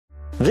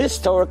This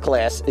Torah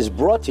class is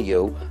brought to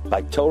you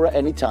by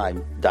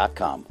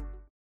TorahAnytime.com.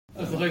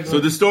 So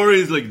the story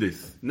is like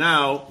this.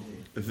 Now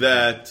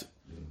that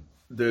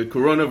the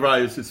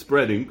coronavirus is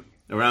spreading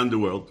around the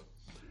world,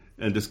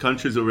 and there's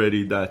countries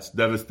already that's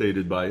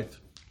devastated by it,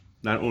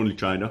 not only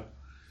China,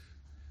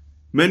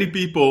 many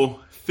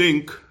people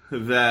think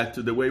that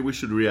the way we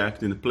should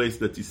react in a place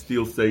that is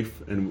still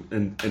safe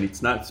and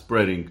it's not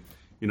spreading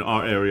in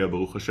our area,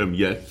 Baruch Hashem,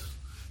 yet,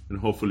 and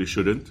hopefully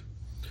shouldn't,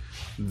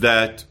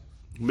 that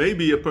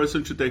maybe a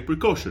person should take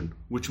precaution,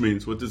 which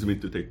means, what does it mean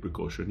to take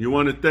precaution? You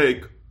want to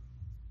take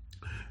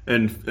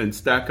and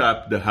stack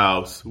up the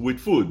house with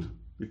food,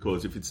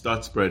 because if it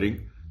starts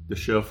spreading, the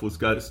shelf will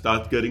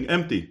start getting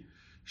empty,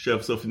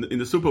 shelves in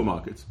the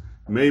supermarkets.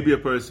 Maybe a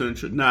person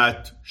should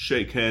not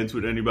shake hands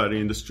with anybody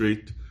in the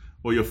street,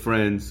 or your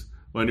friends,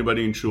 or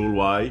anybody in shul.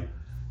 Why?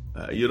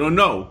 You don't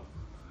know.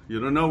 You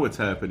don't know what's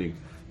happening.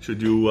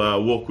 Should you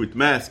walk with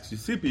masks? You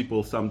see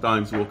people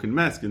sometimes walk in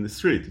masks in the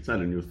street. It's not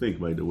a new thing,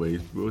 by the way.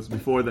 It was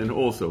before then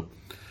also.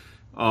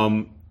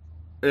 And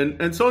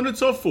so on and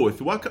so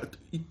forth.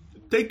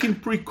 Taking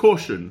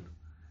precaution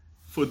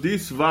for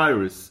this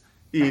virus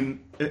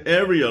in an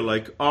area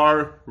like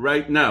our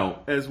right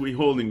now, as we're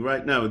holding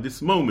right now, at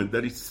this moment,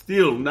 that is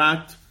still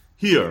not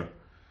here.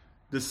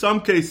 There's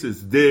some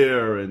cases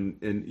there, and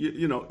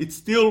you know, it's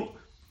still,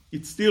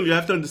 you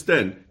have to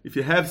understand, if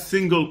you have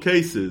single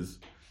cases,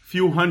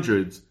 few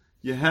hundreds,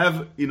 you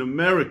have in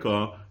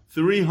America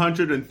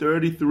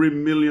 333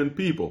 million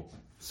people.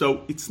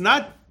 So it's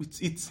not,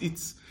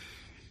 it's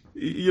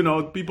you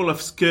know, people are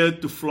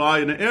scared to fly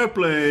in an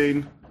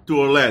airplane to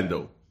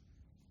Orlando.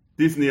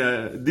 Disney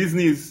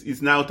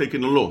is now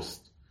taking a loss.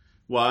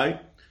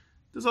 Why?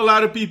 There's a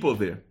lot of people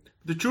there.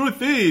 The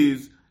truth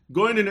is,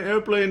 going in an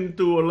airplane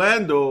to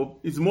Orlando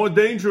is more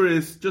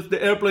dangerous, just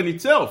the airplane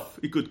itself,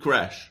 it could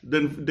crash,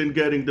 than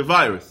getting the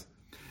virus.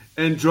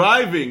 And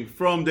driving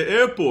from the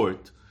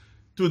airport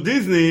to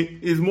Disney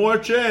is more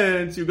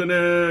chance you're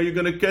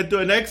gonna get to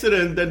an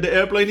accident than the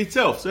airplane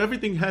itself. So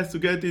everything has to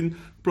get in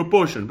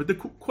proportion. But the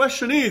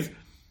question is,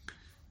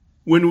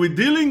 when we're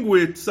dealing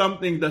with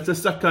something that's a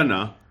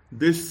sakana,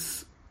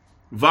 this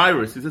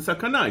virus is a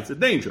sakana, it's a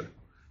danger.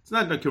 It's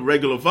not like a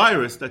regular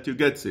virus that you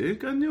get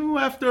sick and you,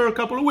 after a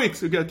couple of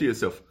weeks, you get to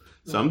yourself.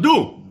 Some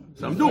do.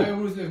 Some do.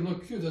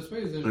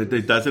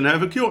 It doesn't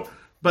have a cure.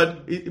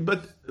 But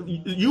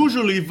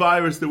usually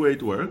virus, the way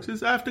it works,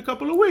 is after a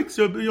couple of weeks,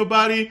 your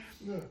body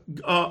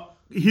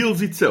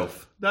heals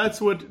itself. That's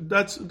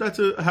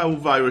how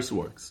virus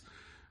works.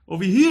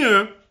 Over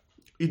here,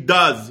 it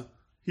does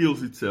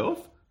heals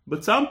itself,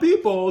 but some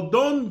people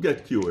don't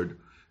get cured.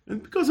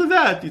 And because of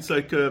that, it's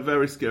like a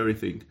very scary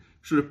thing.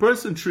 Should a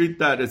person treat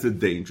that as a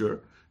danger?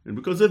 And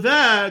because of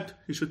that,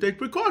 he should take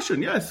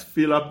precaution. Yes,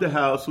 fill up the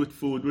house with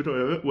food, with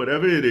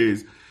whatever it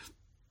is.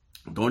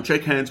 Don't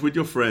shake hands with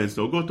your friends.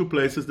 Don't go to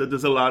places that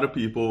there's a lot of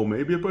people.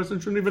 Maybe a person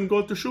shouldn't even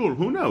go to shul.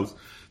 Who knows? I'm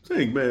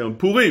saying, on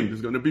Purim,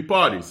 there's going to be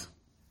parties.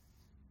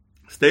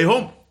 Stay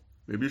home.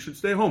 Maybe you should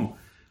stay home.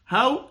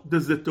 How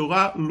does the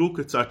Torah look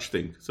at such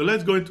things? So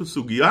let's go into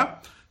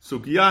Sugya.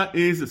 Sugya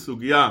is a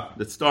Sugya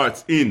that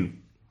starts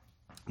in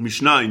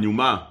Mishnah in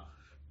Yuma,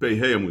 Pei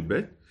Hey Amud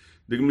Bet.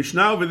 The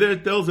Mishnah over there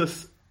tells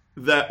us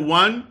that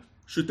one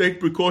should take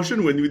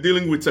precaution when you're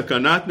dealing with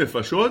sakanat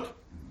nefashot,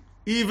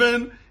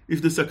 even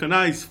if the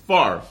sakana is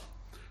far,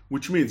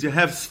 which means you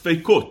have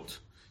sfeikot,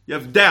 you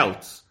have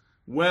doubts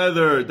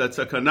whether that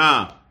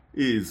sakana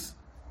is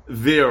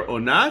there or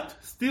not,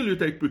 still you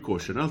take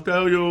precaution. I'll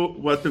tell you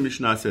what the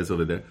Mishnah says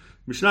over there.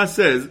 Mishnah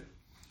says,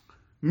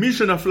 Mi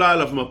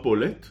shenafla alav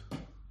mapolet,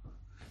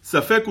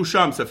 safek hu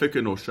sham, safek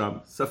eno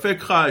sham, safek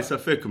chai,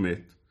 safek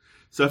met,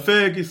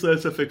 safek Israel,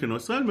 safek eno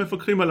Israel,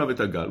 mefakrim alav et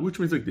hagal, which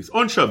means like this.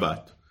 On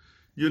Shabbat,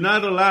 you're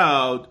not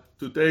allowed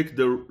to take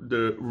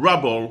the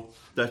rubble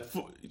that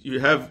you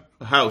have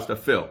a house that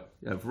fell.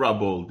 You have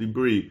rubble,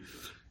 debris.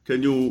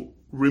 Can you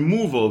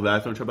remove all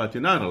that on Shabbat?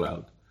 You're not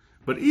allowed.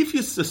 But if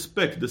you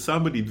suspect there's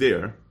somebody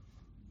there,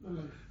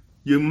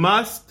 you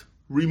must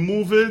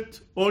remove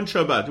it on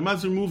Shabbat. You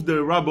must remove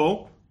the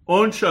rubble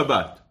on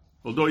Shabbat.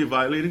 Although you're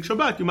violating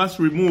Shabbat, you must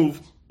remove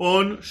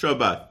on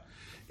Shabbat.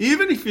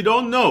 Even if you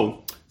don't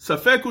know,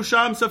 safek hu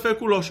sham, safek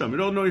hu lo sham. You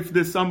don't know if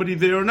there's somebody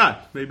there or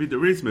not. Maybe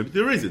there is, maybe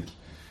there isn't.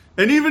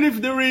 And even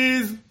if there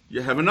is,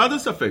 you have another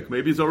safek.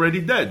 Maybe he's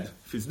already dead.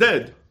 If he's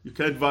dead, you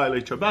can't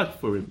violate Shabbat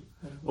for him.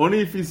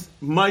 Only if he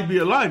might be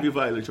alive, you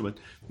violate Shabbat.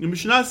 The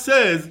Mishnah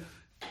says,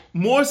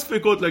 more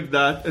sfekot like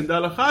that, and the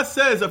Halacha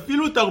says,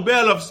 afilu tarbe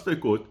alav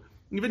sfekot.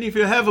 Even if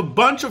you have a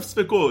bunch of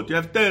sfekot, you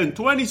have 10,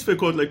 20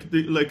 sfekot,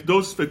 like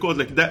those sfekot,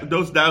 like that,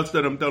 those doubts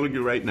that I'm telling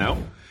you right now,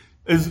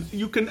 as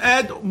you can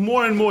add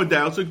more and more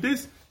doubts like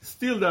this,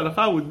 still the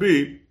Halacha would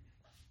be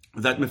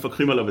that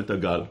mefakrim alav et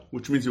hagal,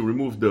 which means you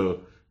remove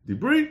the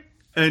debris,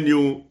 and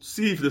you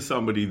see if there's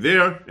somebody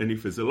there, and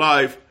if he's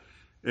alive,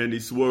 and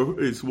it's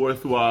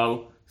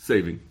worthwhile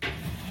saving.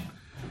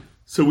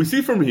 So we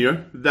see from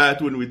here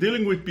that when we're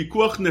dealing with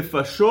pikuach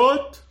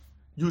nefashot,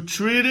 you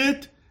treat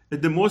it in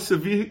the most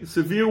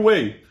severe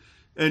way.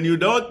 and you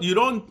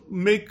don't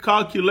make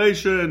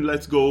calculation.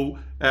 Let's go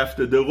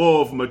after the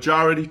rov,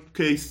 majority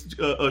case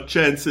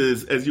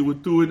chances, as you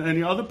would do in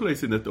any other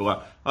place in the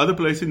Torah. Other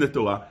place in the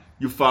Torah,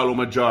 you follow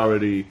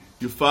majority,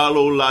 you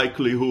follow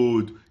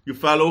likelihood, you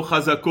follow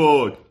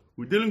chazakot.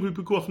 We're dealing with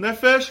pikuach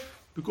nefesh.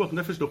 Pikuach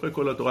nefesh doche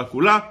kol haTorah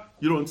kula.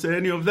 You don't say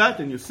any of that,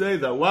 and you say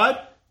that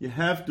what? You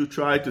have to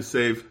try to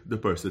save the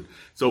person.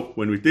 So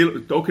when we're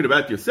talking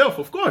about yourself,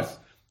 of course,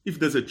 if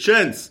there's a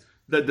chance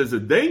that there's a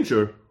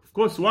danger, of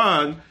course,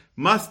 one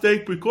must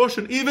take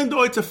precaution, even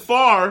though it's a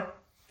far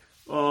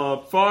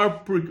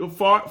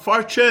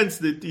chance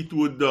that it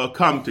would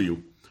come to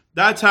you.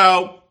 That's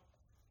how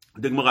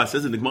the Gemara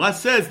says. And the Gemara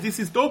says this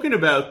is talking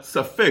about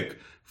safek.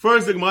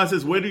 First, the Gemara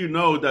says, where do you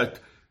know that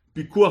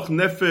pikuach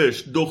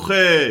nefesh,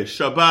 doche,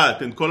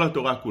 Shabbat, and kol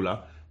haTorah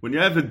kula? When you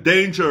have a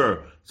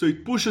danger, so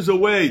it pushes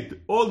away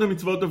all the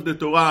mitzvot of the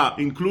Torah,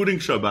 including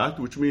Shabbat,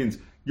 which means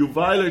you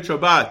violate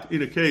Shabbat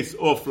in a case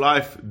of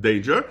life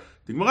danger.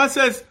 The Gemara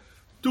says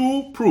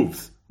two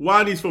proofs.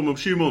 One is from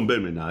Shimon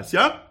ben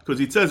Menasya, because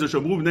it says,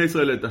 "Shamru bnei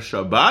Yisrael et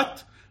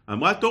Shabbat."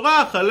 Amra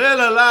Torah, "Chalel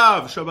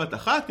alav Shabbat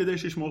achat, kedei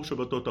shishmor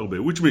Shabbatot harbe."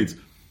 Which means,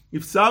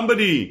 if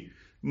somebody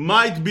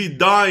might be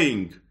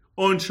dying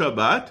on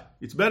Shabbat,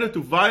 it's better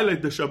to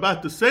violate the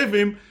Shabbat to save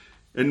him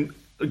and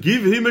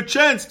give him a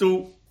chance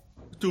to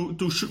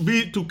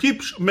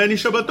keep many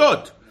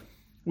Shabbatot.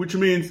 Which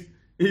means,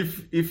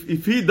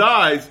 if he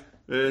dies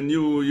and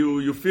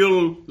you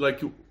feel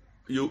like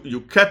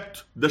you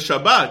kept the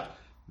Shabbat,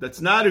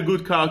 that's not a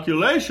good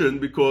calculation,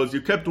 because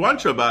you kept one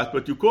Shabbat,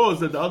 but you caused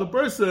that the other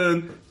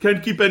person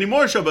can't keep any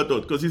more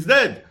Shabbatot because he's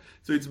dead.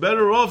 So it's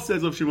better off,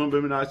 says of Shimon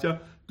ben Menasya,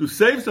 to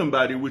save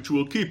somebody which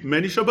will keep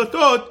many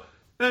Shabbatot,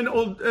 and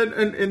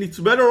it's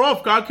better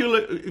off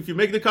if you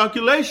make the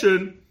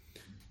calculation,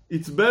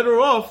 it's better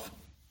off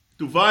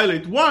to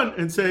violate one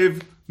and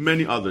save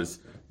many others.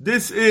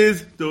 This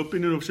is the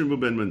opinion of Shimon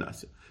ben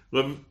Menasya.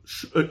 Rav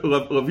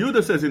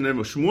Yehuda says in the name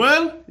of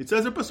Shmuel, it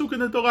says a pasuk in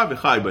the Torah,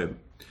 v'chai b'hem.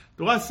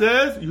 Torah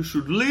says you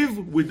should live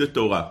with the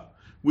Torah,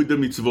 with the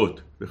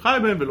mitzvot. V'chai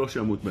b'hem v'lo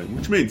she'amut b'hem.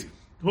 Which means,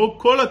 kol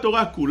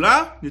haTorah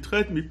kula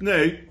nitchet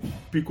mipnei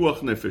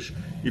pikuach nefesh.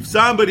 If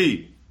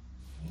somebody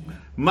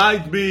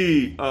might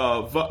be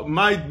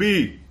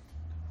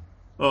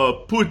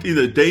put in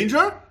a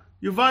danger,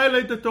 you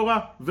violate the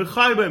Torah.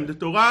 V'chai b'hem. The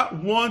Torah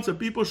wants that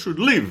people should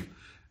live,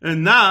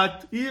 and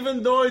not,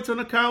 even though it's on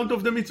account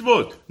of the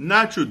mitzvot,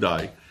 not should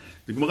die.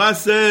 The Gemara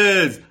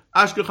says,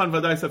 Ashkechan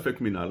vadai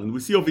safek minal. And we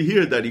see over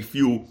here that if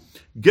you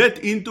get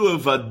into a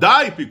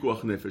vadai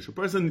pikuach nefesh, a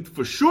person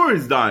for sure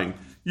is dying,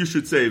 you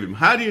should save him.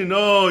 How do you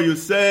know you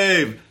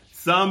save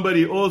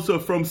somebody also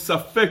from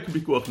safek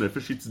pikuach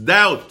nefesh? It's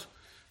doubt.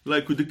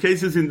 Like with the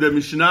cases in the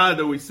Mishnah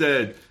that we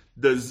said,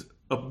 there's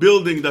a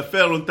building that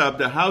fell on top,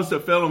 the house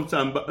that fell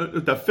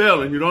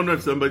and you don't know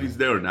if somebody's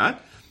there or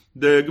not.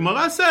 The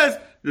Gemara says,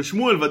 the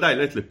Shmuel vadai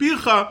let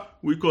lepircha,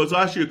 because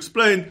Rashi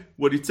explained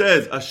what it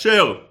says,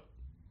 Asher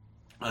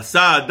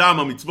עשה אדם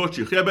המצוות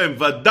שיחיה בהם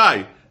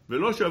ודאי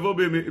ולא שיבוא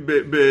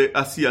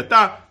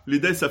בעשייתה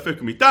לידי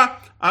ספק מיתה,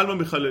 אלמה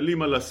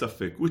מחללים על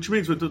הספק. Which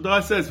means when the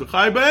Torah says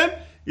וחי בהם,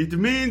 it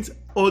means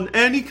on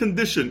any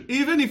condition,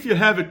 even if you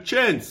have a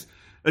chance,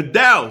 a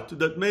doubt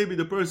that maybe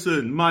the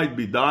person might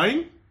be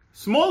dying,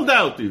 small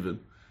doubt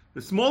even,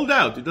 a small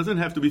doubt, it doesn't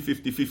have to be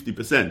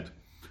 50%.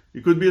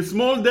 It could be a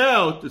small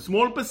doubt, a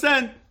small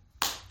percent,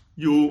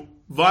 you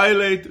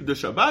violate the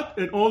Shabbat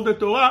and all the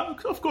Torah,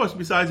 of course,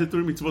 besides the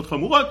three mitzvot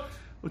chamurot,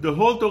 the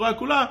whole Torah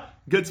kula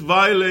gets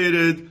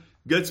violated,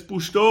 gets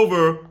pushed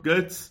over,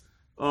 gets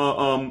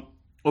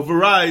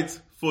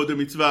overrides for the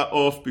mitzvah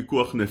of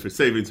pikuach nefesh,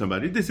 saving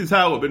somebody. This is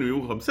how Rabbeinu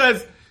Yerucham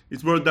says.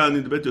 It's brought down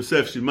in the Bet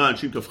Yosef, Shiman,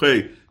 Shin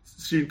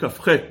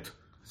Kafchet,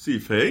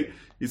 Sif Hei.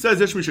 He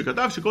says, יש מי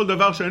שכתב שכל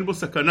דבר שאין בו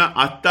סכנה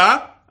עתה,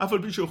 אף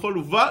על פי שיוכל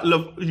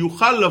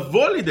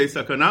לבוא לידי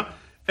סכנה,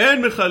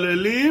 אין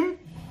מחללים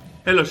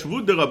אלא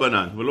שבות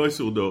דרבנן, ולא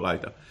איסור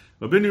דאורייתא.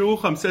 Rabbeinu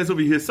Yerucham says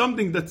over here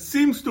something that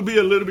seems to be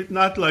a little bit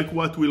not like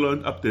what we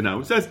learned up to now.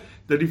 He says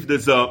that if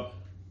there's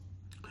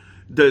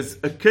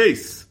a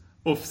case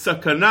of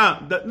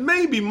sakana that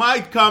maybe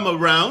might come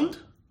around,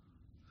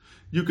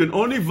 you can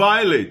only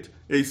violate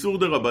a Isur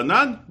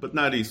D'Rabanan, but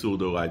not a Isur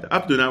D'Oraita.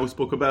 Up to now we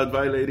spoke about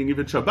violating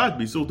even Shabbat,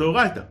 Isur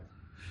D'Oraita.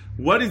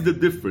 What is the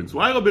difference?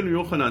 Why Rabbeinu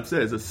Yochanan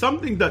says that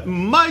something that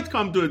might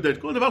come to a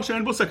death,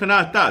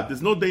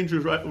 there's no danger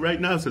right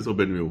now, says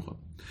Rabbeinu Yochanan.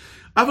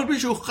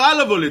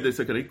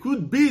 It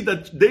could be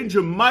that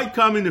danger might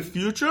come in the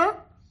future.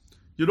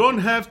 You don't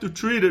have to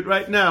treat it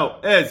right now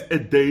as a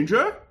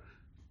danger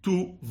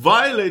to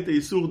violate the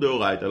Isur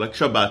D'Oraita, like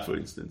Shabbat, for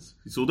instance.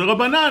 Isur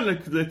D'Rabanan,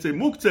 like let's say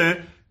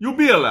Muktzeh, you'll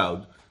be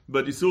allowed.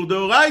 But Isur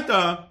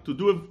D'Oraita, to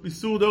do a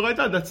Isur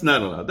D'Oraita, that's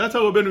not allowed. That's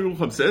how Rabbeinu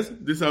Yerucham says.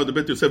 This is how the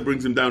Bet Yosef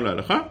brings him down to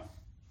Halacha.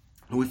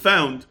 And we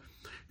found,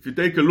 if you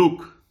take a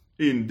look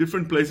in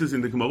different places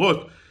in the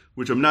Gemarot,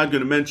 which I'm not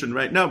going to mention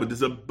right now, but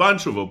there's a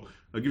bunch of them.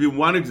 I'll give you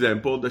one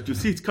example that you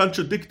see it's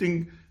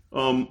contradicting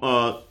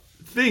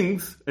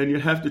things, and you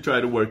have to try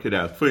to work it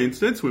out. For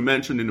instance, we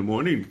mentioned in the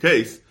morning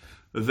case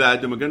that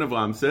the Magen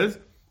Avraham says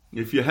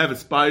if you have a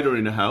spider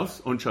in a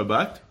house on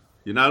Shabbat,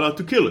 you're not allowed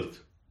to kill it.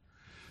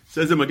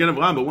 Says the Magen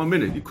Avraham, but 1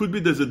 minute, it could be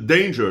there's a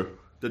danger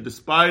that the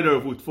spider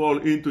would fall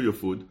into your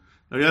food.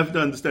 Now you have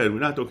to understand, we're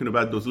not talking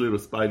about those little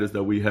spiders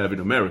that we have in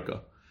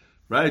America,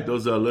 right?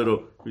 Those are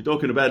little, we're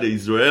talking about the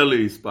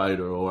Israeli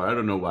spider, or I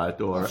don't know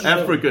what, or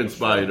African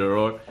spider,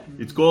 or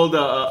it's called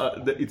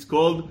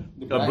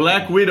a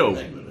black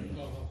widow,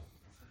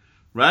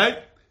 right?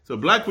 So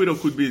black widow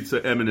could be its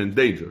imminent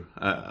danger.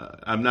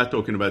 I'm not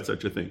talking about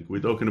such a thing. We're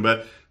talking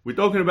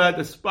about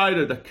a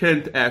spider that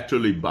can't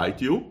actually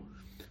bite you,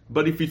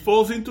 but if it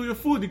falls into your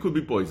food, it could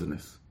be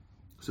poisonous.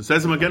 So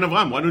says Magen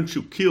Avraham, why don't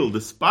you kill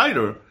the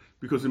spider,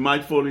 because it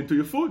might fall into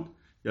your food.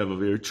 You have a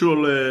very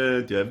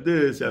chulet, you have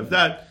this, you have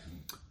that.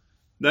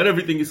 Not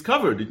everything is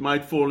covered. It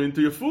might fall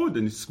into your food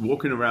and it's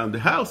walking around the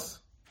house.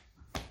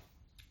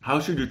 How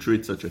should you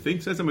treat such a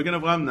thing? Says Magen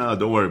Avraham, no,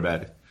 don't worry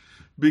about it.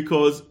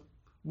 Because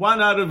 1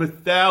 out of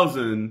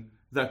 1,000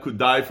 that could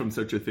die from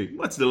such a thing.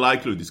 What's the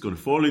likelihood it's going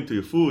to fall into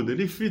your food? And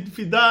if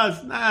it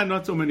does,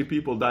 not so many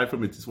people die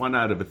from it. It's 1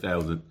 out of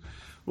 1,000.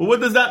 Well, what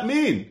does that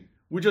mean?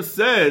 We just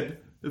said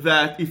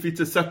that if it's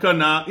a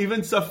sakana,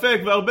 even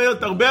safek,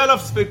 והרבה עליו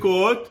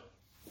ספקות,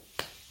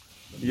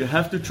 you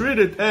have to treat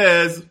it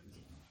as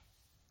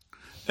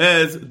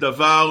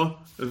davar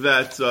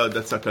that's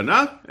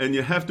sakana, and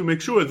you have to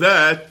make sure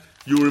that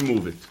you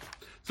remove it.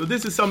 So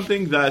this is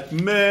something that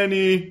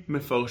many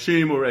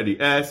mefarshim already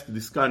asked,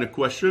 this kind of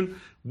question.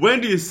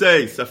 When do you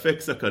say safek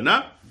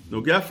sakana?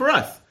 Nogea for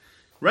us.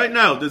 Right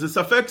now, there's a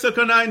safek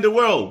sakana in the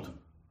world.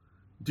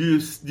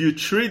 Do you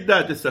treat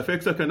that as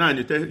safek sakana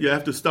and you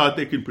have to start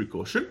taking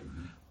precaution?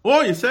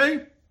 Or you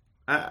say,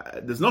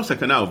 there's no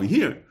sakana over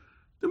here.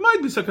 There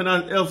might be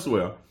sakana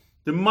elsewhere.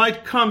 There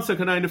might come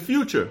sakana in the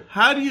future.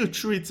 How do you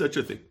treat such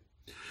a thing?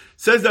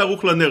 Says the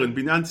Aruch LaNer in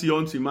Binyan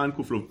Tzion Siman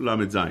Kuf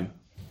Lamed Zayin.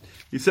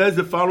 He says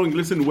the following,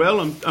 listen well,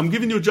 I'm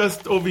giving you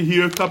just over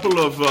here a couple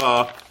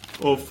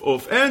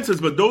of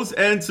answers, but those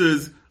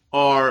answers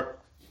are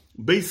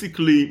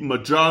basically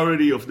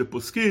majority of the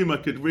poskim. I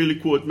could really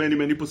quote many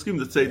poskim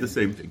that say the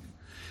same thing.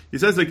 He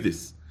says like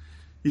this.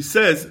 He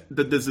says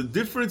that there's a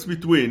difference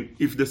between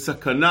if the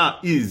sakana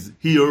is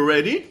here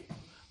already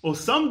or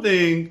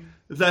something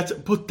that's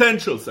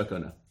potential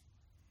sakana.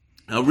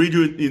 I'll read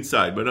you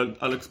inside, but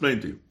I'll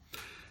explain to you.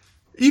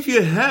 If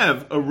you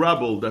have a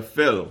rubble that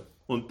fell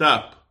on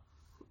top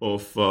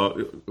of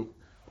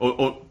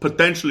or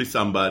potentially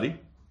somebody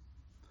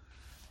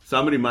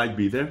might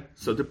be there.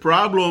 So the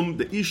problem,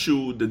 the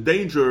issue, the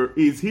danger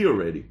is here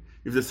already.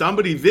 If there's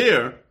somebody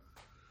there,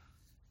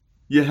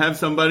 you have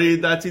somebody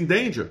that's in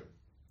danger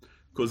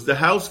because the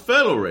house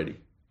fell already.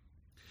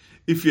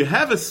 If you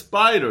have a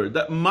spider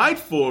that might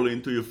fall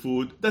into your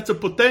food, that's a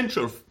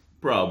potential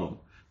problem.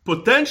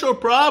 Potential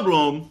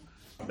problem,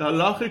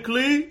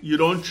 halachically, you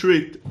don't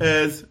treat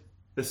as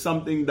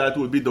something that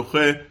would be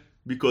doche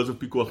because of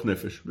pikuach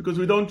nefesh. Because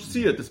we don't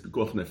see it as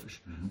pikuach nefesh.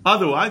 Mm-hmm.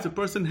 Otherwise, a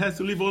person has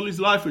to live all his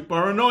life with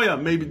paranoia.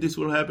 Maybe this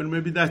will happen,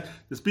 maybe that.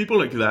 There's people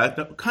like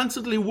that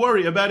constantly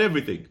worry about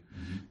everything.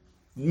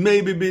 Mm-hmm.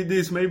 Maybe be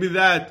this, maybe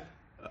that.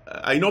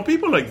 I know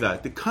people like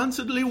that. They're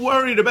constantly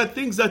worried about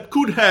things that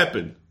could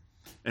happen.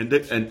 And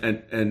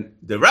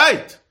they're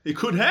right. It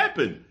could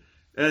happen.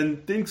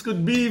 And things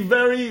could be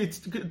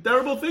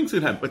terrible things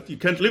could happen. But you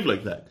can't live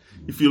like that.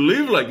 If you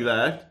live like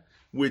that,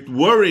 with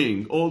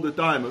worrying all the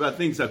time about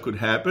things that could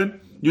happen,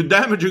 you're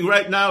damaging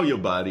right now your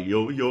body,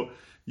 your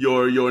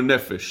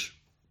nefesh.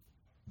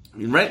 I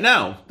mean, right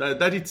now,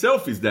 that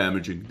itself is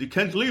damaging. You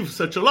can't live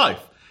such a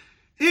life.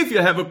 If you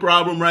have a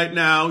problem right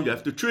now, you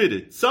have to treat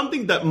it.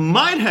 Something that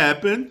might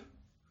happen,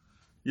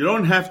 you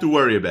don't have to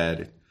worry about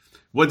it.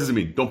 What does it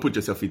mean? Don't put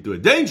yourself into a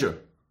danger.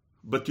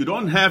 But you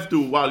don't have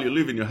to, while you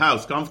live in your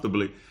house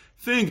comfortably,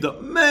 think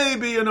that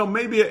maybe an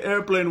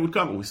airplane would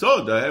come. We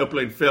saw the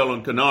airplane fell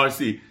on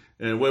Canarsie.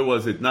 And where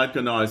was it? Not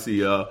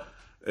Canarsie.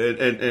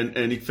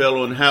 And it fell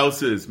on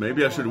houses.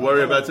 Maybe I should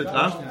worry about such.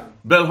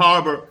 Bell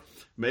Harbor.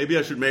 Maybe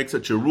I should make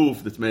such a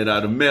roof that's made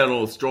out of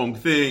metal, strong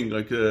thing,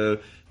 like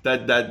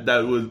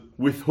that would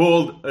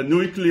withhold a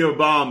nuclear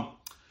bomb.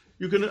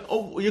 You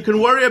can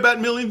worry about a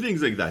million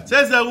things like that.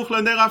 Says the Aruch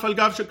LaNer, אף על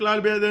גב שכלל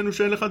בידינו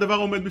שאין לך דבר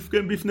עומד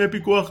בפני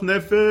פיקוח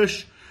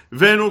נפש,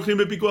 ואין הולכים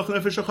בפיקוח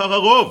נפש אחר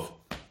הרוב.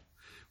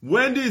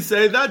 When do you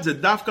say that? זה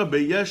דווקא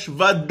ביש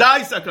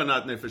ודאי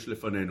סכנת נפש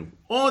לפנינו.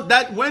 Or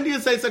that, when do you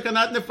say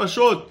סכנת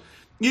נפשות?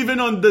 Even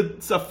on the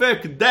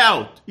ספק,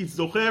 doubt, it's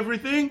זוכה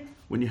everything?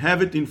 When you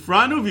have it in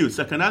front of you,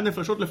 סכנת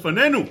נפשות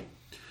לפנינו.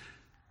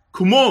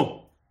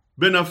 כמו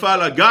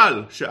בנפל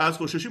הגל, שאז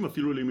חוששים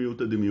אפילו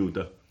למיעוטה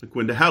דמיעוטה. Like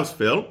when the house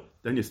fell,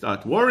 then you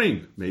start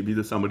worrying. Maybe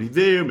there's somebody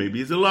there, maybe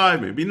he's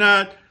alive, maybe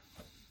not.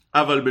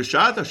 אבל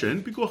בשעת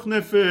שאין פיקוח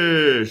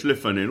נפש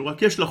לפנינו,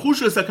 רק יש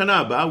לחוש לסכנה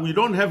הבאה, we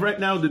don't have right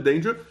now the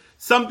danger,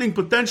 something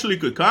potentially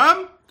could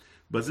come,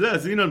 בזה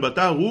הזינן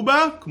בתא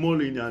רובה, כמו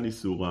לעניין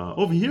איסורה.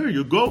 Over here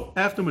you go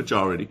after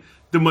majority.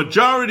 The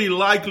majority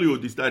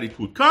likelihood is that it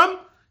would come,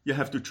 you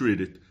have to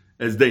treat it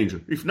as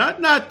danger. If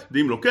not,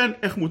 ואם לא כן,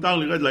 איך מותר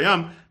לרד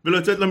לים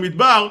ולצאת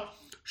למדבר,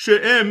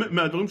 שהם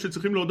מהדברים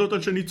שצריכים להודות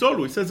על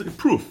שניצולו. He says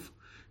proof.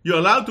 You're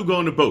allowed to go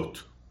on a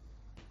boat.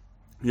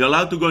 You're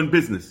allowed to go in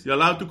business. You're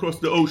allowed to cross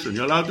the ocean.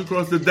 You're allowed to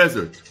cross the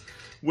desert.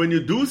 When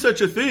you do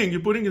such a thing, you're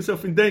putting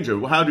yourself in danger.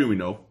 Well, how do we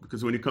know?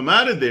 Because when you come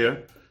out of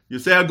there, you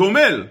say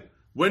agomel.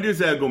 When do you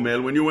say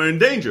agomel? When you were in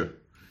danger.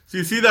 So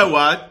you see that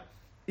what?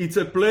 It's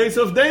a place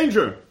of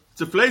danger. It's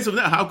a place of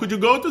danger. How could you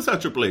go to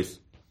such a place?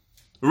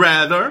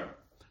 Rather,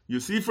 you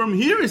see from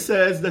here it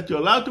says that you're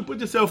allowed to put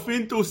yourself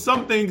into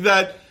something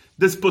that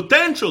there's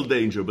potential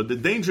danger, but the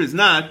danger is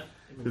not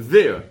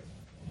there.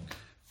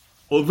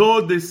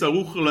 Although this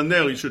Aruch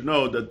Laner, you should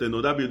know that the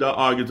Noda B'Yehuda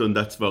argues on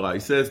that svara.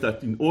 He says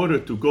that in order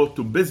to go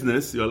to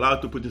business, you're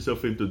allowed to put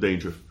yourself into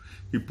danger.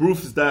 He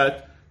proves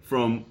that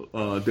from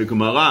the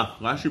Gemara.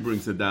 Rashi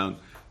brings it down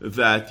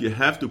that you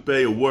have to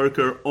pay a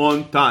worker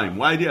on time.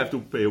 Why do you have to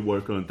pay a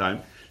worker on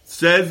time?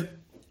 Says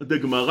the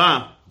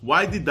Gemara,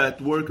 why did that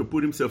worker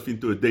put himself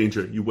into a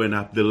danger? He went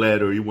up the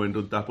ladder, he went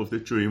on top of the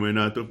tree, he went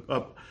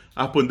up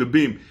on the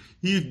beam.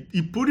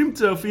 He put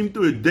himself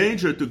into a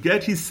danger to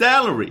get his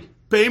salary.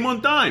 Pay him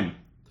on time.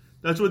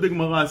 That's what the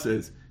Gemara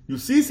says. You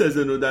see, says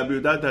the Noda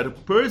B'Yehuda, that a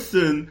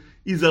person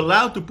is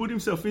allowed to put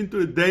himself into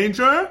a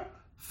danger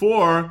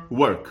for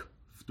work.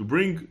 To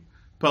bring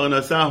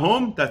Parnasah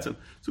home, so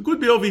it could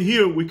be over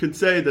here, we could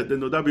say that the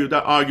Noda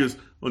B'Yehuda argues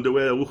on the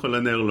way Aruch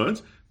Laner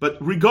learns. But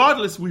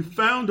regardless, we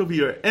found over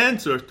here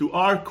answer to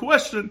our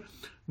question.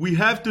 We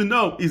have to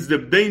know, is the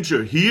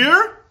danger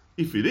here?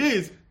 If it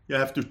is, you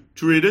have to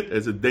treat it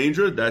as a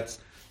danger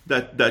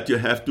that you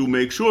have to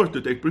make sure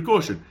to take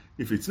precaution.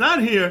 If it's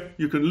not here,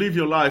 you can live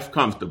your life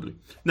comfortably.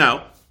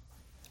 Now,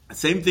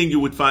 same thing you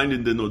would find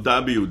in the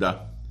Noda B'Yehuda.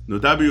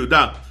 Noda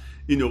B'Yehuda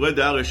in Yored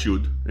Ha'aresh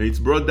Yud, and it's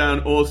brought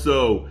down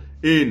also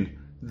in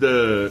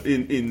the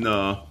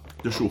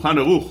Shulchan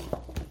Aruch,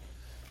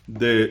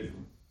 the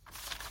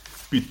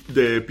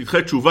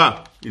Pitchei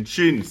Tshuva in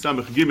Shin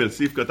Samech Gimel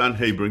Sif Katan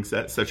Hey brings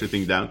such a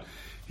thing down.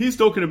 He's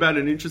talking about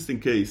an interesting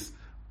case.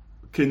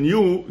 Can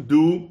you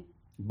do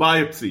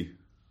biopsy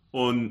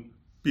on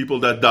people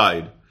that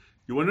died?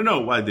 You want to know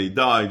why they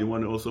died. You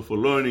want to also for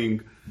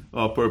learning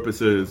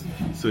purposes,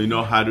 so you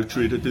know how to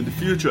treat it in the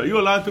future. You're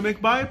allowed to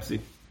make biopsy.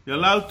 You're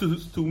allowed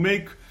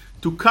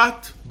to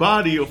cut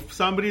body of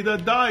somebody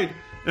that died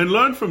and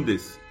learn from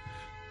this.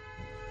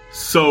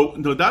 So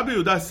Noda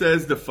B'Yehuda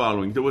says the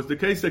following. There was the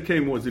case that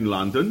was in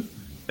London,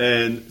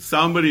 and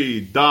somebody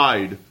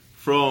died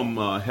from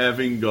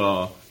having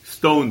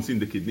stones in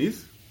the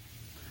kidneys.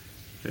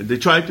 And they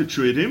tried to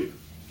treat him,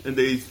 and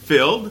they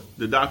failed.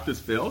 The doctors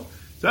failed.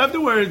 So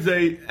afterwards,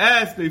 they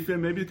asked if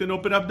maybe you can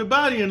open up the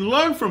body and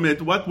learn from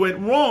it what went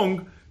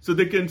wrong so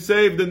they can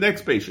save the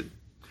next patient.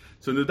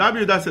 So Noda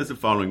B'Yehuda says the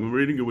following. I'm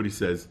reading you what he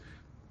says.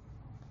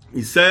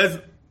 He says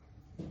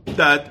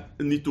that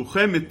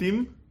Nituche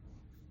Metim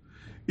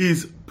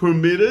is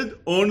permitted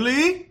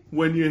only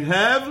when you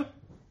have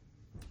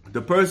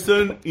the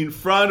person in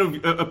front of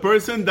you, a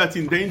person that's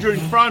in danger in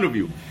front of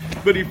you.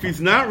 But if he's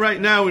not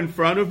right now in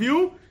front of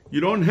you, you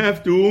don't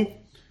have to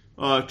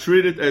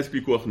treat it as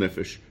pikuach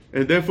nefesh.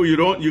 And therefore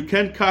you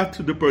can't cut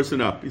the person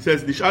up. He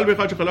says, נשאל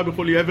באחד שחלה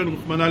בחולי אבן,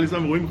 רחמנא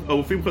ליצלן, ורואים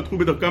הרופאים חתכו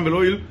בדרכם ולא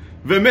הועיל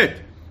ומת.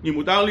 אם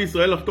מותר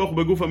לישראל לחתוך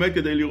בגוף המת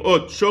כדי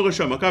לראות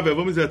שורש המכה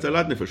ויבוא מזה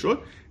הצלת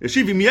נפשות,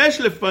 השיב, אם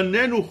יש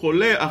לפנינו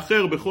חולה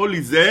אחר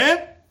בחולי זה,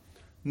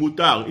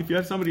 מותר. If you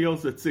have somebody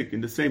else that's sick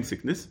in the same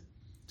sickness,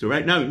 so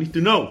right now you need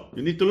to know,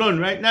 you need to learn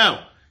right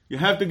now, you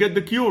have to get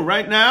the cure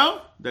right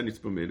now, then it's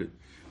permitted.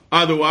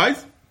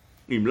 Otherwise,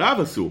 אם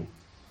לאו אסור.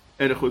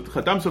 And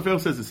Khatam Sofer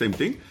says the same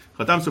thing.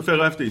 Khatam Sofer,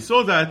 after he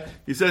saw that,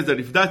 he says that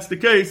if that's the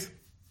case,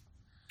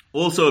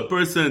 also a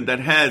person that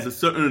has a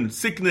certain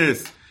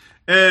sickness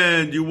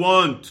and you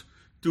want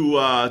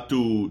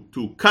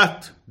to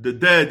cut the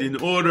dead in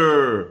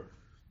order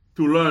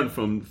to learn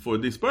for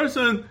this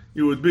person,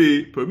 it would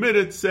be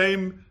permitted.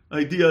 Same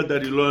idea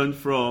that you learned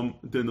from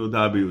the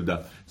Noda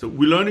B'Yehuda. So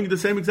we're learning the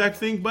same exact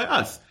thing by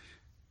us.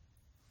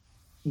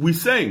 We're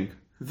saying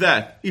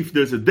that if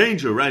there's a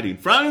danger right in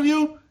front of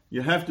you,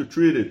 you have to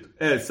treat it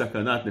as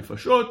sakanat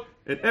nefashot,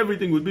 and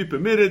everything would be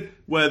permitted,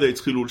 whether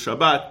it's chilul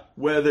Shabbat,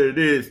 whether it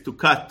is to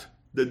cut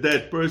the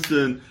dead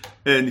person,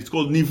 and it's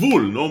called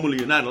nivul. Normally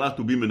you're not allowed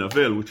to be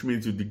menavel, which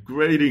means you're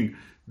degrading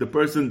the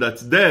person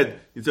that's dead.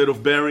 Instead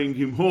of burying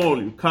him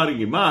whole, you're cutting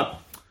him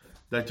up.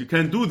 That you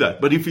can't do that.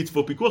 But if it's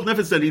for pikuach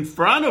nefesh that in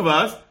front of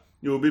us,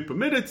 you will be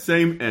permitted.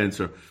 Same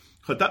answer.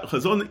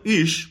 Chazon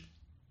Ish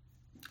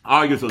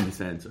argues on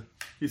this answer.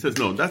 He says,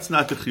 no, that's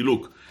not the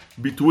chiluk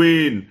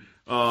between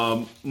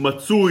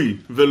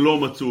matzui velo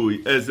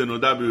matzui, as the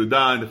Noda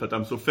B'Yehuda and the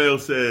Khatam Sofer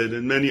said,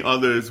 and many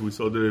others. We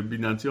saw the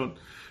Binyan Tzion.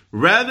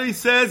 Rather, he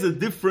says a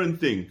different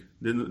thing.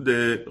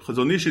 The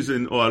Chazon Ish is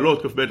in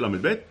Ohalot Kaf Bet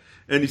Lamed Bet,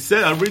 and he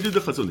said, I'll read you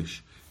the Chazon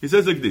Ish. He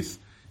says like this.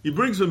 He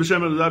brings from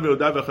B'Shem Noda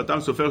B'Yehuda והחתם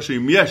סופר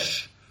שאם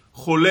יש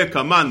חולה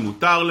כמן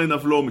מותר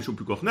לנבלו משום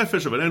פיקוח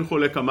נפש, אבל אין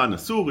חולה כמן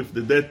אסור. If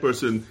the dead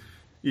person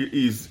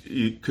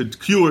could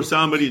cure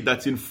somebody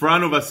that's in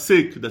front of us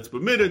sick, that's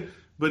permitted.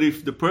 But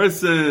if the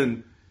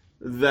person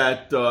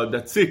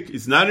that's sick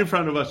is not in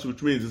front of us,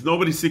 which means there's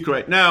nobody sick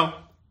right now,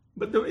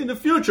 but in the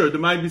future there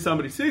might be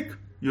somebody sick,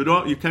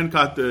 You can't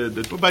cut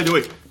the. By the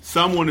way,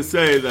 some want to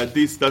say that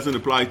this doesn't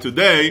apply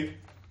today.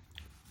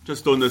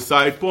 Just on the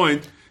side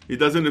point, it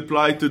doesn't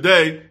apply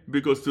today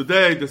because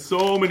today there's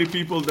so many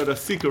people that are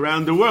sick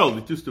around the world.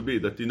 It used to be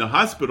that in a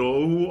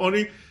hospital,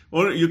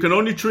 you can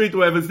only treat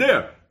whoever's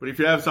there. But if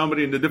you have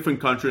somebody in a different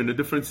country, in a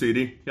different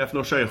city, you have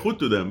no shayachut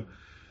to them.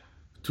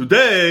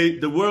 Today,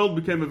 the world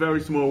became a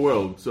very small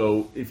world.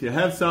 So if you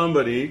have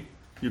somebody,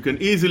 you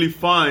can easily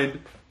find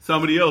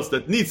somebody else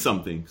that needs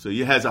something. So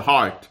he has a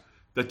heart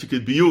that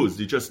could be used.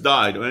 He just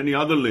died, or any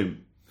other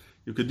limb.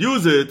 You could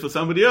use it for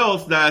somebody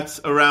else that's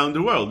around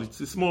the world. It's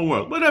a small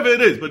world. Whatever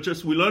it is, but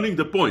just we're learning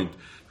the point.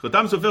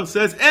 Chotam Sofer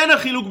says, אין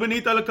החילוק בין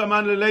איתה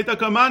לקמן לליתה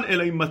קמן,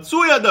 אלא אם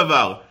מצוי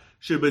הדבר,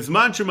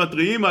 שבזמן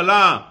שמתריעים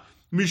עלה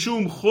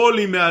משום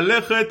חולי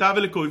מהלכת, הווה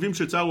לכאובים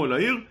שצרו על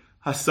העיר,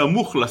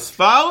 הסמוך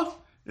לספר,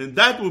 and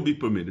that will be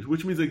permitted.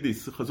 Which means like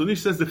this. Chazon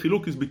Ish says the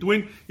chiluk is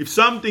between if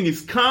something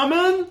is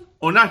common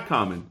or not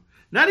common.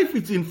 Not if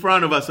it's in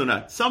front of us or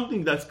not.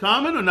 Something that's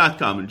common or not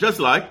common. Just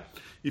like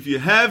if you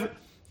have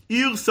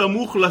Ir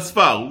Samuch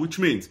Lasfar, which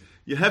means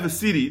you have a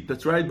city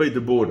that's right by the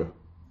border.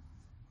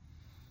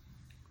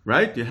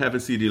 Right? You have a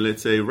city,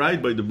 let's say,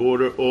 right by the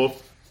border of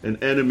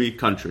an enemy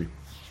country.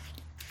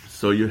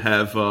 So you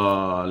have,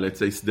 let's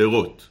say,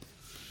 Sderot,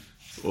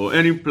 or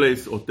any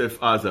place, Otef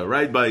Aza,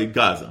 right by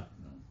Gaza.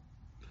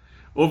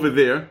 Over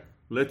there,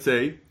 let's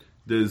say,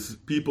 there's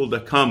people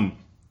that come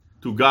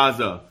to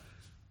Gaza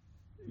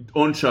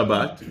on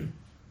Shabbat.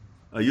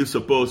 Are you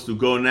supposed to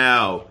go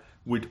now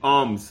with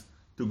arms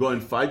to go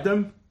and fight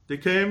them? They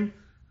came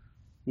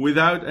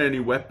without any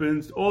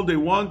weapons. All they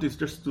want is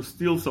just to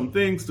steal some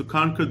things, to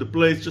conquer the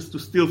place, just to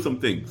steal some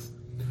things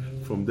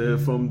from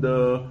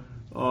the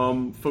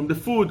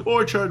food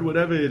orchard,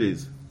 whatever it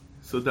is.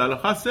 So the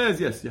halacha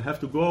says, yes, you have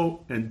to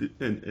go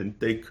and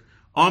take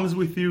arms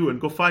with you and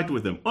go fight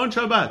with them on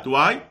Shabbat.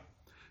 Why?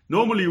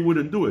 Normally you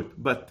wouldn't do it,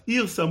 but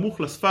Ir Samuch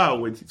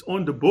Lasfar, when it's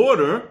on the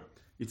border,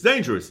 it's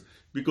dangerous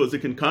because they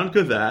can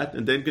conquer that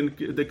and then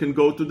they can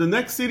go to the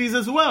next cities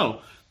as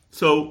well.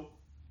 So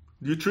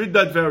you treat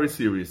that very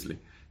seriously.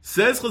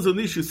 Says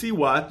Chazon Ish, you see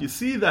what? You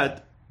see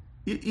that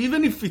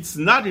even if it's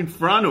not in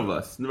front of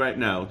us right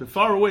now, they're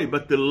far away,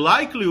 but the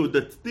likelihood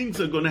that things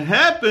are going to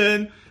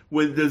happen,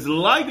 when there's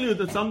likelihood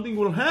that something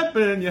will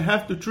happen, you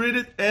have to treat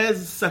it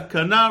as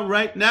sakana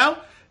right now,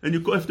 and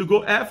you have to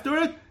go after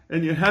it,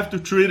 and you have to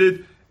treat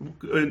it,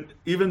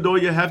 even though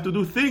you have to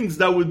do things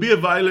that would be a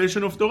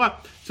violation of Torah.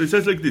 So it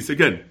says like this,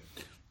 again,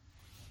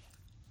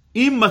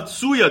 אם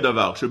מצוי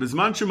הדבר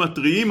שבזמן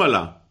שמתריעים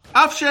עליו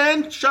אף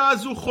שאין שעה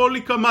זו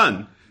חולי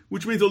כמן,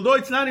 which means although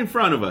it's not in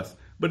front of us,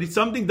 but it's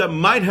something that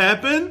might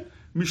happen,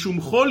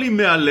 משום חולי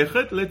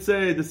מהלכת, let's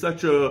say there's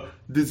such a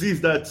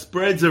disease that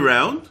spreads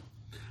around,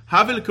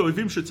 הווה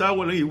לכאובים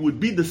שצרו על העיר, would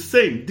be the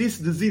same, this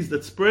disease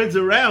that spreads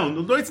around,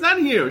 although it's not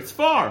here, it's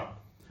far,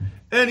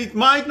 and it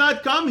might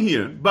not come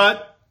here,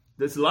 but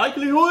there's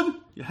likelihood,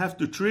 you have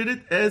to treat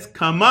it as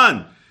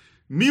kaman.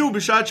 מיהו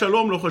בשעת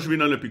שלום לא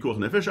חושבים על פיקוח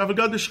נפש, אבל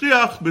גד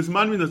השכיח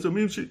בזמן מן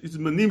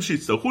הזמנים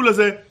שיצטרכו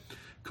לזה,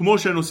 כמו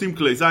שהם עושים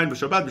כלי זין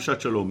בשבת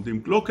בשעת שלום. אם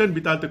לא כן,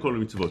 ביטלת כל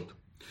המצוות.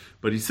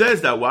 But he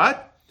says that what?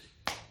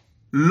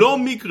 לא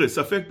מקרה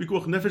ספק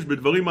פיקוח נפש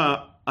בדברים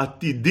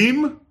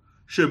העתידים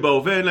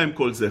שבהווה אין להם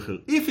כל זכר.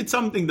 If it's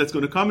something that's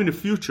going to come in the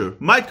future,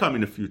 might come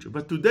in the future,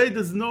 but today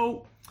there's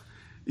no,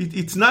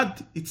 it's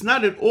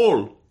not at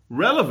all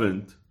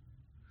relevant,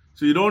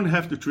 so you don't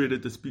have to treat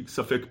it as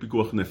ספק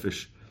פיקוח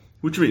נפש.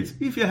 Which means,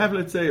 if you have,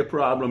 let's say, a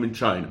problem in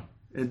China,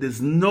 and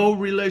there's no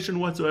relation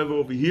whatsoever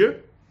over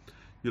here,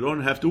 you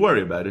don't have to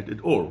worry about it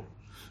at all.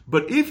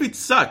 But if it's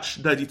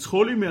such that it's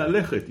choli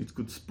me'alechet, it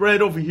could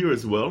spread over here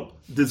as well,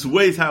 there's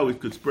ways how it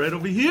could spread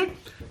over here,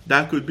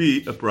 that could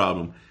be a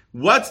problem.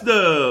 What's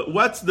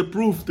the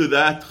proof to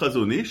that,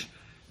 Chazon Ish?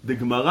 The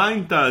Gemara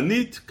in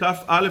Ta'anit,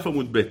 Kaf Aleph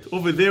Amud Bet.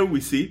 Over there we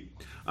see,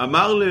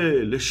 Amar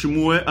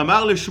leShmuel,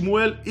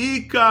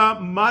 Ika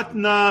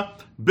matna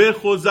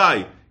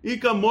bechozai.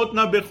 Ika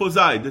motna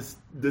bechozai.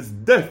 There's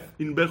death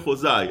in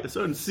Bechozai, a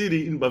certain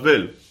city in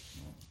Bavel.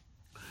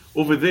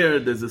 Over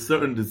there's a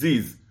certain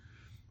disease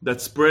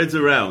that spreads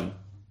around.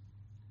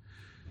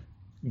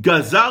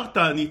 Gazar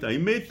Ta'anita. He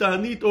made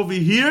Ta'anit over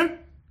here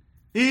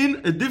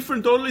in a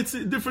different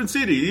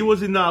city. He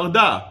was in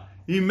Narda.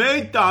 He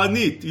made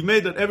Ta'anit. He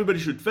made that everybody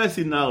should fast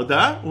in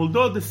Narda,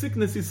 although the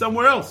sickness is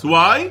somewhere else.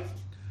 Why?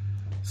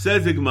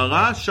 Says the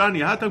Gemara, Shani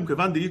hatam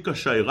kevan de'ika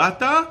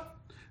shayrata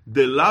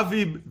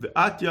de'lavib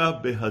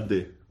ve'atya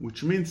behadeh.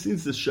 Which means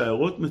since the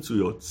shayrot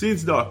metzuyot,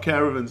 since there are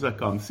caravans that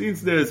come,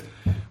 since there's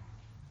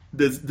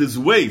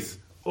ways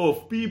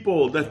of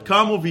people that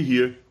come over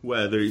here,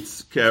 whether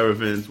it's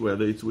caravans,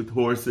 whether it's with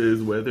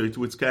horses, whether it's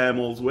with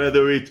camels,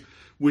 whether it's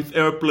with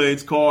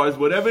airplanes, cars,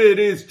 whatever it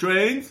is,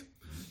 trains,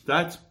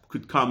 that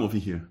could come over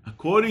here.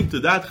 According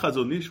to that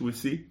Chazon Ish, we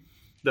see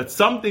that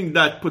something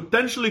that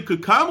potentially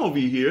could come over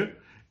here,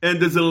 and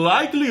there's a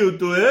likelihood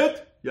to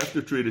it, you have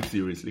to treat it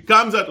seriously.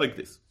 Comes out like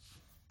this.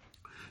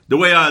 The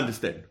way I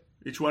understand.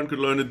 Each one could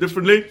learn it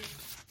differently.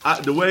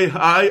 The way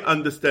I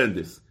understand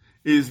this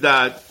is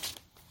that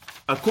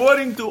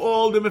according to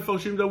all the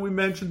Mefarshim that we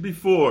mentioned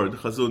before, the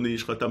Chazon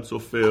Ish, Khatam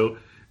Sofer,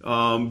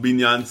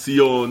 Binyan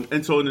Zion,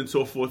 and so on and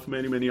so forth,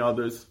 many, many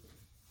others.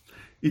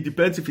 It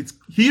depends if it's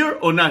here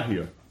or not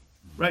here.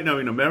 Right now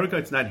in America,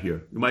 it's not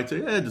here. You might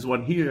say, there's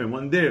one here and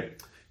one there.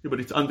 Yeah, but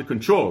it's under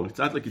control. It's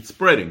not like it's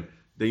spreading.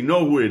 They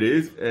know who it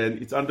is,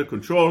 and it's under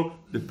control.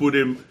 They put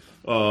him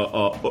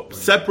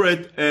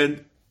separate,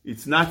 and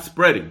it's not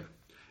spreading.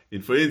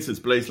 In, for instance,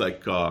 a place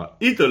like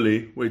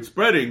Italy, where it's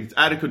spreading, it's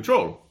out of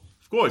control.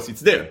 Of course,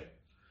 it's there.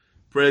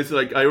 Place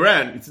like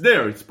Iran, it's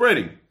there, it's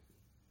spreading.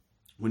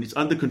 When it's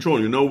under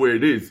control, you know where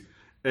it is,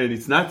 and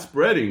it's not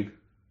spreading,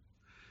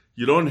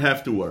 you don't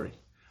have to worry.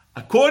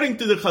 According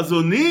to the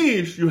Chazon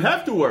Ish, you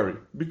have to worry,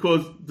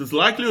 because there's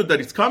likelihood that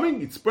it's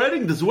coming, it's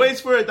spreading, there's ways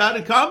for it how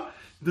to come,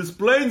 there's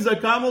planes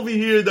that come over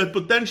here that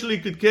potentially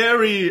could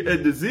carry a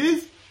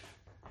disease.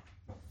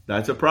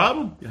 That's a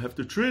problem. You have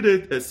to treat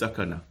it as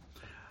sakana.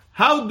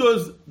 How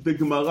does the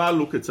Gemara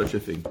look at such a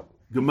thing?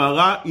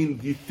 Gemara in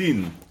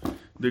Gittin.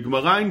 The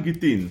Gemara in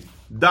Gittin,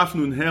 Daf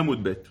Nun He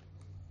Amud Bet,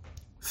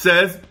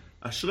 says,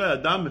 Ashrei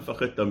Adam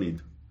mefachet tamid.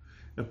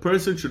 A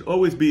person should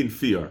always be in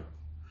fear.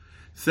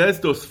 Says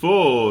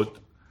Tosfot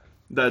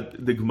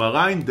that the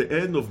Gemara in the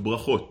end of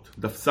Brachot,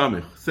 Daf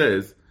Samech,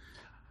 says,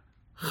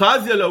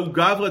 Chazia lahu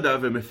gavra da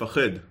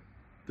vemefached.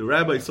 The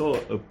rabbi saw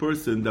a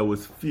person that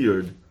was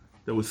feared,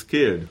 that was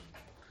scared.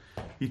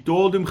 He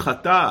told him,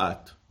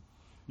 Chataat,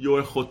 you're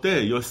a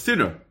choteh, you're a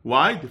sinner.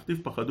 Why?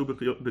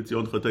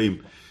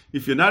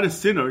 If you're not a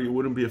sinner, you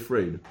wouldn't be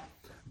afraid.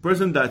 A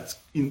person that's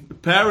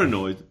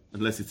paranoid,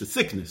 unless it's a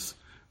sickness,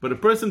 but a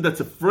person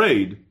that's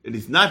afraid and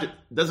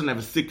doesn't have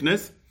a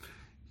sickness,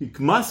 it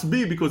must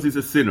be because he's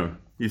a sinner,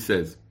 he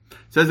says.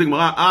 Says the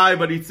Gemara,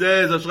 but it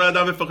says, Ashrei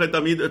Adam mefachet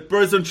tamid, a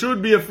person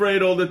should be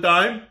afraid all the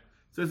time.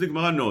 Says the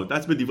Gemara, no,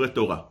 that's b'divrei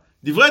Torah.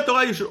 Divrei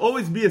Torah, you should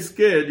always be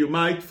scared. You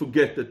might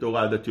forget the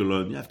Torah that you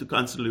learn. You have to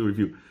constantly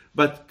review.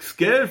 But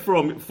scared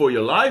for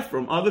your life,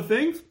 from other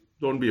things,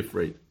 don't be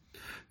afraid.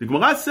 The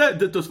Gemara said,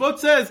 the Tosfot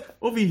says,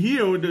 over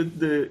here,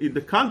 in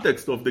the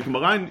context of the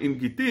Gemara in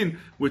Gittin,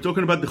 we're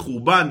talking about the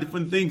Churban,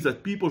 different things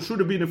that people should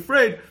have been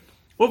afraid.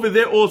 Over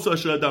there also,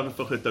 Ashrei Adam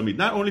mefachet tamid.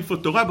 Not only for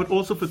Torah, but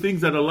also for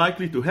things that are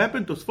likely to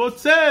happen. Tosfot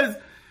says,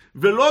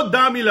 Velo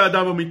dami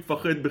la'adam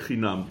ha'mitfached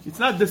b'chinam. It's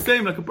not the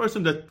same like a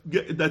person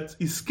that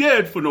is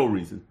scared for no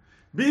reason.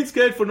 Being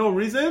scared for no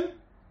reason,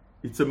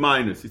 it's a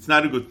minus. It's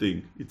not a good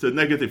thing. It's a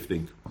negative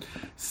thing.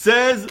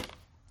 Says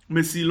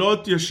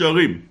Mesilot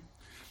Yesharim.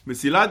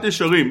 Mesilat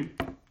Yesharim,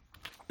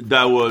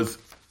 that was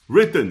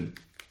written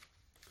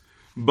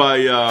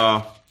by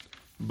Rav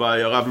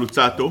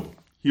Luzzatto.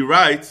 He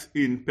writes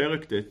in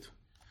Perek Tet,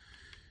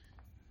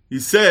 he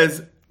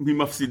says,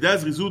 ממפסידי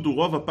הזריזות הוא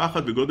רוב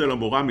הפחד וגודל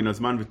המורא מן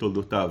הזמן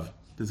ותולדותיו.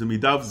 There's a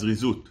midah of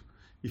zrizut.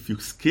 If you're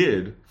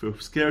scared, for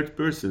a scared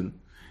person,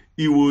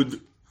 it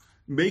would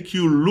make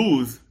you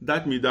lose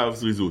that midah of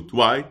zrizut.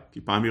 Why?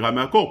 כי פעם יראה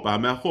מהקור,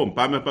 פעם מהחום,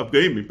 פעם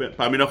מהפגעים,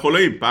 פעם מן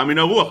החולאים, פעם מן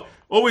הרוח.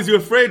 Always you're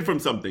afraid from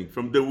something,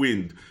 from the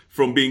wind,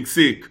 from being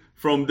sick,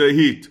 from the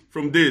heat,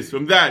 from this,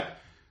 from that.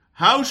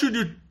 How should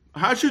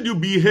you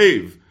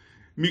behave?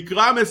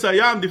 מקרא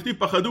מסיים, דכתיב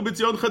פחדו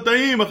בציון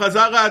חטאים,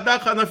 החזר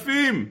האדך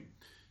ענפים.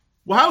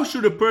 How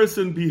should a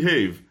person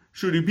behave?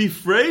 Should he be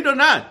afraid or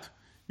not?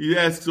 He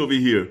asks over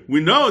here.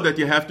 We know that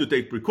you have to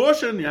take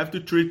precaution, you have to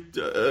treat,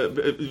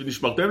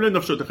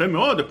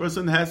 the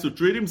person has to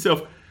treat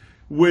himself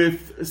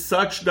with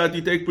such that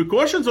he take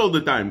precautions all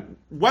the time.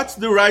 What's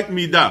the right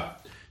midah?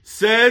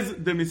 Says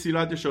the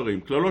Mesilat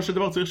Yesharim. כללו של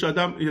דבר צריך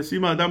שאדם,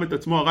 ישים האדם את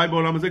עצמו הרי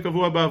בעולם הזה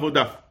קבוע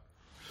בעבודה.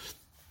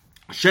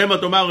 שמא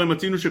תאמר,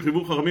 מצינו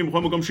שחיוו חכמים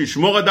בכל מקום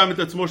שישמור אדם את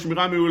עצמו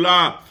שמירה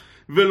מעולה,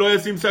 ולא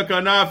ישים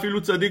סכנה,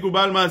 אפילו צדיק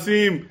ובעל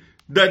מעשים,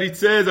 that it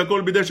says,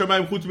 הכל בידי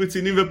שמיים חוץ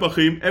מצינים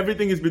ופחים.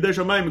 Everything is בידי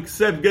שמיים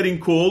except getting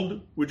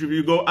cold, which if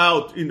you go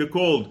out in the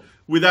cold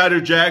without a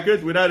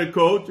jacket, without a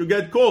coat, you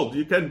get cold.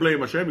 You can't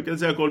blame Hashem, you can't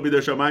say הכל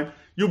בידי שמיים.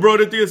 You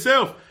brought it to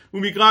yourself.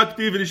 ומקרא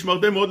הכתיב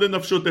ונשמרתם מאוד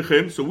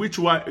לנפשותיכם. So which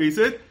one is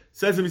it?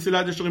 Says the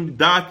מסילת ישרים,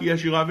 דע כי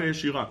ישירה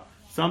וישירה.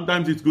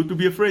 Sometimes it's good to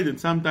be afraid and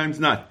sometimes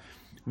not.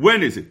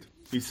 When is it?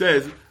 He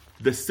says,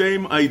 the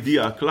same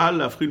idea, כלל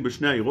להבחין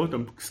בשני העירות.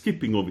 I'm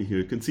skipping over here.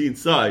 You can see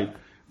inside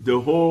the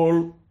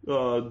whole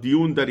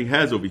דיון that he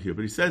has over here.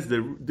 But he says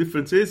the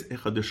difference is,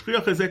 אחד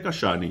השכיח היזק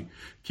השני,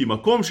 כי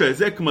מקום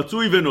שההיזק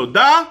מצוי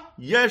ונודע,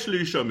 יש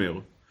להישמר.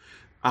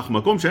 אך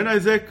מקום שאין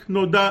ההיזק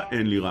נודע,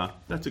 אין לירה.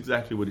 That's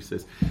exactly what he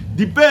says.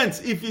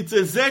 Depends if it's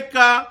a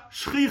zeka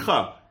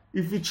shchicha.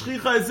 If it's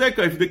shchicha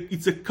ezeka, if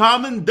it's a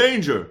common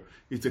danger.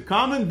 It's a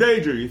common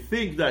danger. You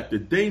think that the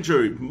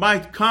danger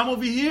might come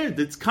over here,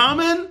 that's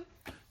common,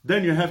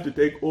 then you have to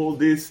take all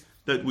this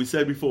that we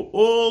said before.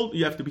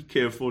 You have to be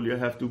careful, you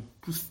have to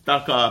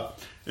stock up,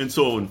 and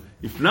so on.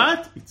 If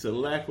not, it's a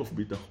lack of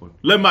bitachon.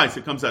 Lemais,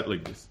 it comes out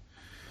like this.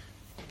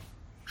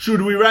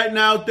 Should we right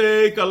now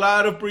take a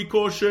lot of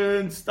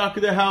precautions, stock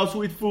the house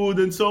with food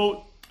and so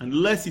on?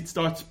 Unless it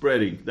starts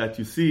spreading, that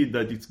you see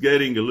that it's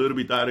getting a little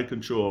bit out of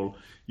control,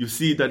 you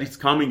see that it's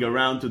coming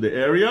around to the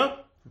area,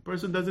 the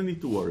person doesn't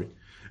need to worry.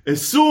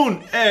 As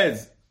soon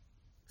as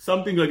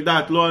something like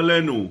that, lo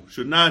alenu,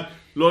 should not,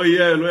 lo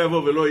yeh, lo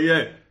yavo, velo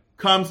yeh,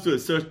 comes to a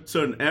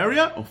certain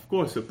area, of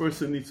course, a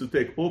person needs to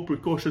take all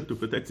precaution to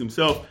protect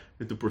himself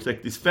and to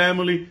protect his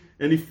family.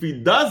 And if he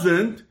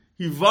doesn't,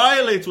 he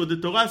violates what the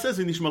Torah says,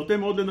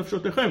 "Nishmartem od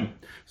lenafshotechem."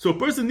 So a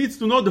person needs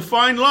to know the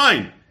fine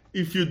line.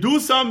 If you do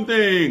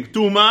something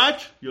too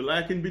much, you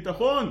lack in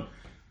bitachon.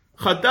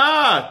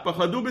 Chatat,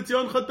 pachadu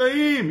b'tzion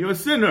chataim. You're a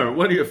sinner.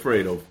 What are you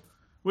afraid of?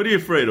 What are you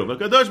afraid of?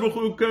 HaKadosh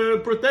Baruch Hu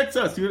protects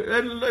us.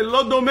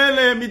 Lo domeh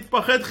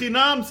lemitpachet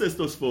chinam, says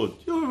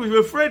Tosfot.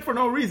 You're afraid for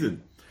no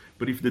reason.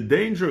 But if the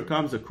danger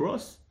comes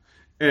across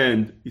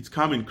and it's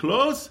coming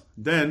close,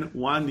 then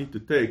one needs to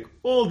take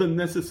all the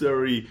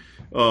necessary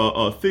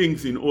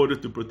things in order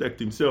to protect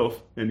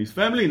himself and his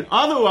family. And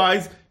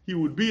otherwise, he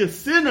would be a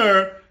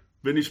sinner.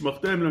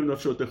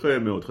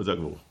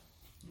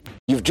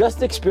 You've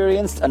just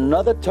experienced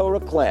another Torah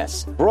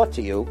class brought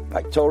to you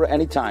by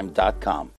TorahAnytime.com.